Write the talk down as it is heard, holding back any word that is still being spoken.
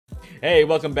Hey,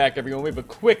 welcome back everyone. We have a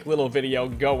quick little video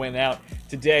going out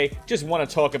today. Just want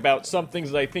to talk about some things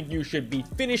that I think you should be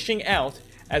finishing out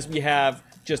as we have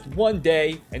just 1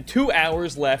 day and 2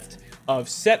 hours left of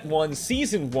Set 1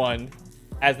 Season 1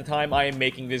 as the time I am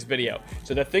making this video.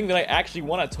 So the thing that I actually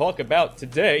want to talk about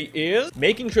today is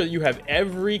making sure that you have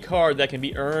every card that can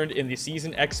be earned in the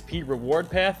Season XP reward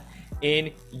path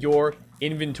in your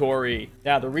inventory.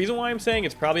 Now, the reason why I'm saying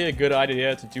it's probably a good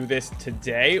idea to do this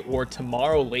today or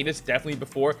tomorrow latest, definitely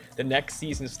before the next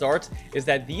season starts, is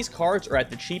that these cards are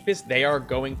at the cheapest they are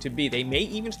going to be. They may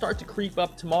even start to creep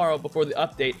up tomorrow before the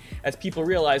update as people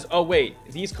realize, oh wait,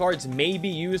 these cards may be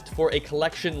used for a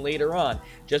collection later on.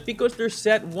 Just because they're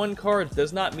Set 1 cards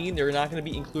does not mean they're not going to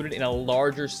be included in a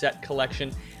larger set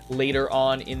collection later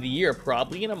on in the year,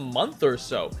 probably in a month or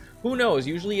so. Who knows?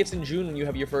 Usually it's in June when you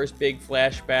have your first big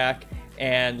Flashback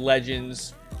and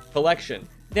Legends collection.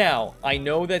 Now, I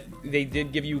know that they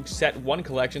did give you Set 1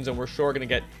 collections, and we're sure going to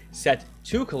get Set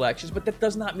 2 collections, but that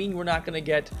does not mean we're not going to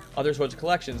get other sorts of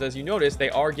collections. As you notice, they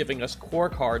are giving us core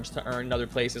cards to earn in other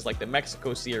places, like the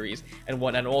Mexico series, and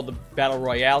all the Battle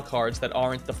Royale cards that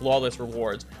aren't the Flawless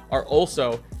rewards are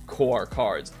also core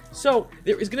cards. So,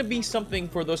 there is going to be something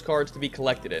for those cards to be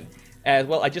collected in. As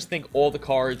well, I just think all the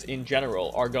cards in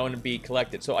general are going to be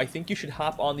collected. So I think you should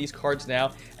hop on these cards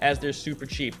now as they're super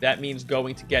cheap. That means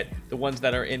going to get the ones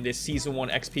that are in this Season 1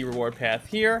 XP reward path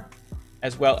here,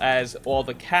 as well as all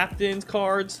the Captain's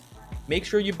cards. Make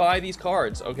sure you buy these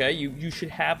cards, okay? You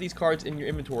should have these cards in your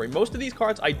inventory. Most of these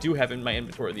cards I do have in my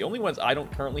inventory. The only ones I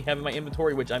don't currently have in my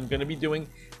inventory, which I'm going to be doing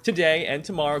today and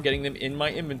tomorrow, getting them in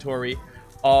my inventory,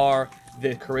 are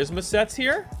the Charisma sets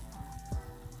here,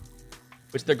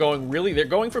 which they're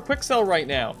going for quick sell right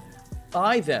now.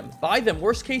 Buy them.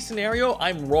 Worst case scenario,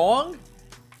 I'm wrong.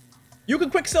 You can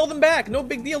quick sell them back. No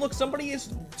big deal. Look, somebody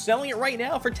is selling it right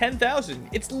now for 10,000.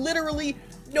 It's literally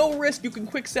no risk. You can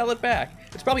quick sell it back.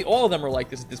 It's probably all of them are like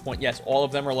this at this point. Yes, all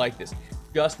of them are like this.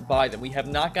 Just buy them. We have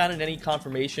not gotten any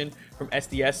confirmation from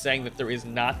SDS saying that there is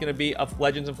not going to be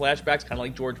Legends and Flashbacks, kind of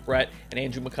like George Brett and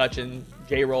Andrew McCutcheon,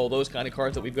 J-Roll, those kind of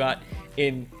cards that we've got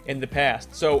in the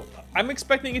past. So I'm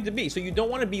expecting it to be. So you don't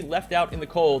want to be left out in the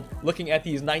cold looking at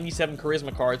these 97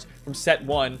 Charisma cards from Set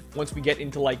 1 once we get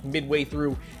into like midway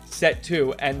through Set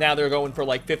 2, and now they're going for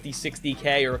like 50,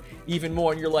 60K or even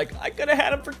more, and you're like, I could have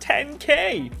had them for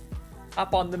 10K.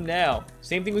 Hop on them now.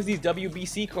 Same thing with these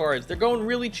WBC cards. They're going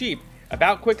really cheap.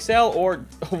 About quick sell or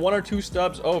 1 or 2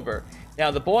 stubs over.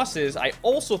 Now, the bosses, I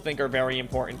also think are very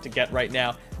important to get right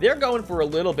now. They're going for a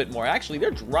little bit more. Actually, they're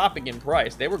dropping in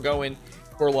price. They were going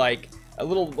for like a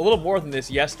little more than this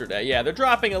yesterday. Yeah, they're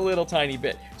dropping a little tiny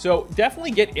bit. So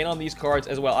definitely get in on these cards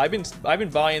as well. I've been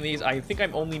buying these. I think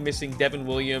I'm only missing Devin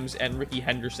Williams and Ricky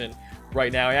Henderson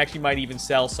right now. I actually might even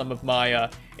sell some of my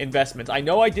investments. I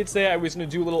know I did say I was going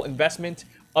to do a little investment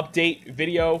update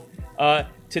video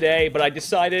today, but I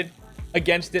decided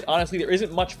against it. Honestly, there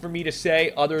isn't much for me to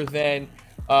say other than,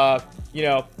 you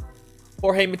know,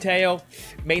 Jorge Mateo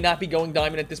may not be going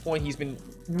diamond at this point. He's been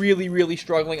really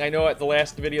struggling. I know at the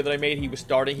last video that I made, he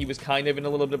was kind of in a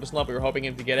little bit of a slump. We were hoping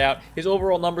him to get out. His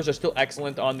overall numbers are still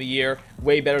excellent on the year,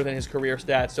 way better than his career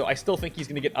stats, so I still think he's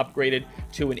going to get upgraded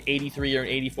to an 83 or an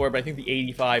 84, but I think the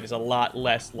 85 is a lot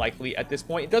less likely at this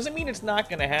point. It doesn't mean it's not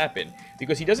going to happen,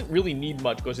 because he doesn't really need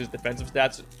much, because his defensive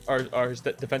stats his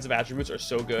defensive attributes are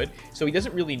so good, so he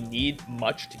doesn't really need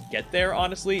much to get there,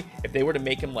 honestly. If they were to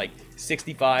make him like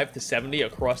 65 to 70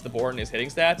 across the board in his hitting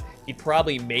stats, he'd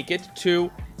probably make it to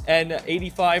an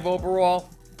 85 overall,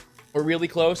 or really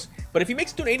close. But if he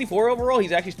makes it to an 84 overall,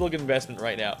 he's actually still a good investment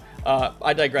right now.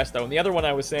 I digress, though. And the other one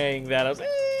I was saying that I was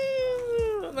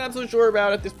I'm not so sure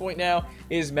about at this point now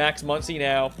is Max Muncy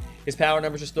now. His power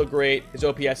numbers are still great. His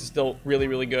OPS is still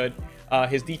really good.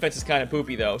 His defense is kind of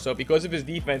poopy, though. So because of his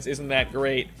defense isn't that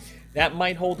great, that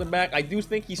might hold him back. I do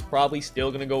think he's probably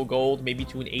still going to go gold, maybe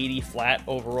to an 80 flat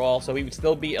overall. So he would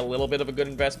still be a little bit of a good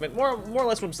investment. More or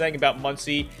less what I'm saying about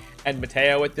Muncy and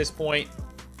Mateo at this point.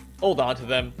 Hold on to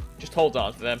them. Just hold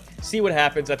on to them. See what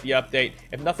happens at the update.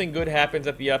 If nothing good happens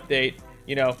at the update,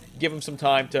 you know, give them some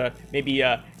time to maybe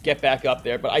get back up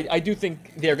there. But I do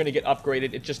think they're going to get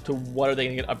upgraded. It's just to what are they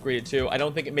going to get upgraded to? I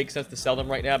don't think it makes sense to sell them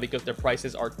right now because their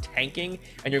prices are tanking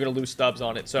and you're going to lose stubs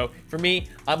on it. So for me,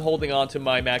 I'm holding on to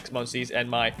my Max Muncy's and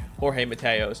my Jorge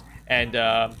Mateos. And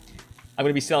I'm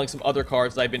going to be selling some other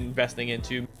cards that I've been investing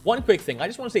into. One quick thing, I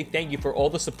just want to say thank you for all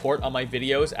the support on my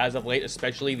videos as of late,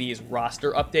 especially these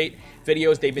roster update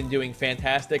videos. They've been doing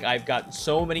fantastic. I've got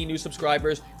so many new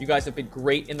subscribers. You guys have been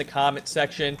great in the comment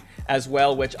section as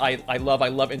well, which I love. I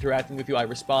love interacting with you. I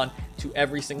respond to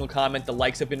every single comment. The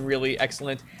likes have been really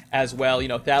excellent as well. You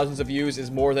know, thousands of views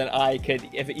is more than I could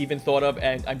even thought of,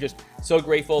 and I'm just so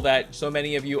grateful that so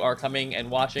many of you are coming and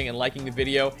watching and liking the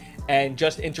video and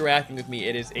just interacting with me.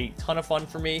 It is a ton of fun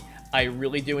for me. I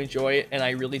really do enjoy it, and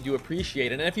I really do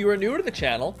appreciate it. And if you are new to the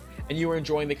channel and you are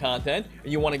enjoying the content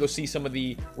and you want to go see some of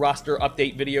the roster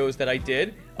update videos that I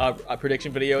did,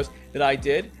 prediction videos that I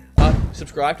did,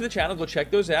 subscribe to the channel. Go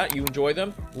check those out. You enjoy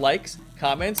them. Likes,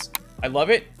 comments. I love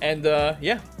it. And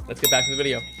yeah, let's get back to the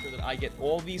video. Make sure that I get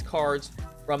all these cards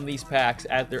from these packs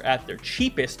at their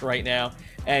cheapest right now.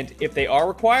 And if they are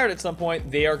required at some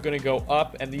point, they are going to go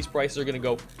up, and these prices are going to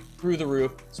go through the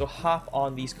roof. So hop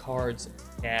on these cards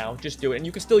now. Just do it. And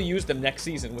you can still use them next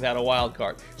season without a wild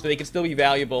card. So they can still be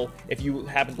valuable if you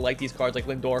happen to like these cards, like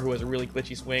Lindor, who has a really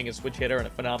glitchy swing, a switch hitter, and a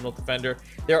phenomenal defender.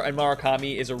 And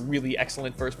Murakami is a really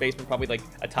excellent first baseman, probably like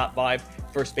a top 5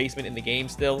 first baseman in the game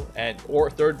still,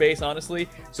 or third base, honestly.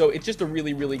 So it's just a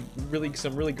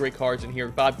some really great cards in here.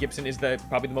 Bob Gibson is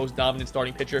probably the most dominant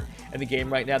starting pitcher in the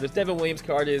game right now. This Devin Williams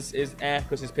card is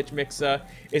because his pitch mix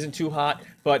isn't too hot,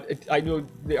 but I know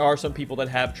there are some people that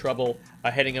have trouble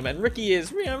hitting him, and Ricky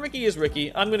is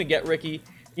Ricky. I'm gonna get Ricky.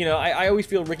 You know, I always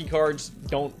feel Ricky cards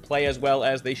don't play as well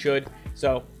as they should,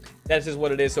 so that is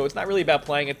what it is. So it's not really about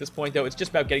playing at this point, though. It's just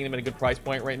about getting them at a good price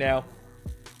point right now,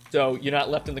 so you're not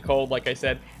left in the cold, like I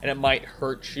said, and it might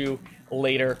hurt you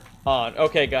later on.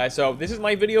 Okay, guys, so this is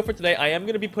my video for today. I am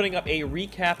going to be putting up a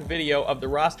recap video of the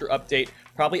roster update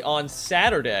probably on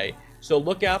Saturday, so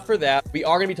look out for that. We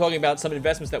are going to be talking about some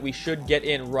investments that we should get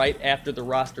in right after the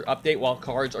roster update while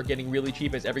cards are getting really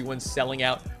cheap as everyone's selling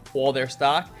out all their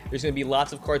stock. There's going to be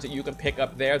lots of cards that you can pick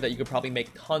up there that you could probably make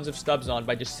tons of stubs on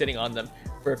by just sitting on them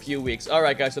for a few weeks. All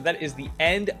right, guys, so that is the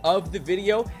end of the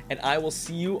video, and I will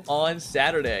see you on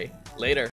Saturday. Later.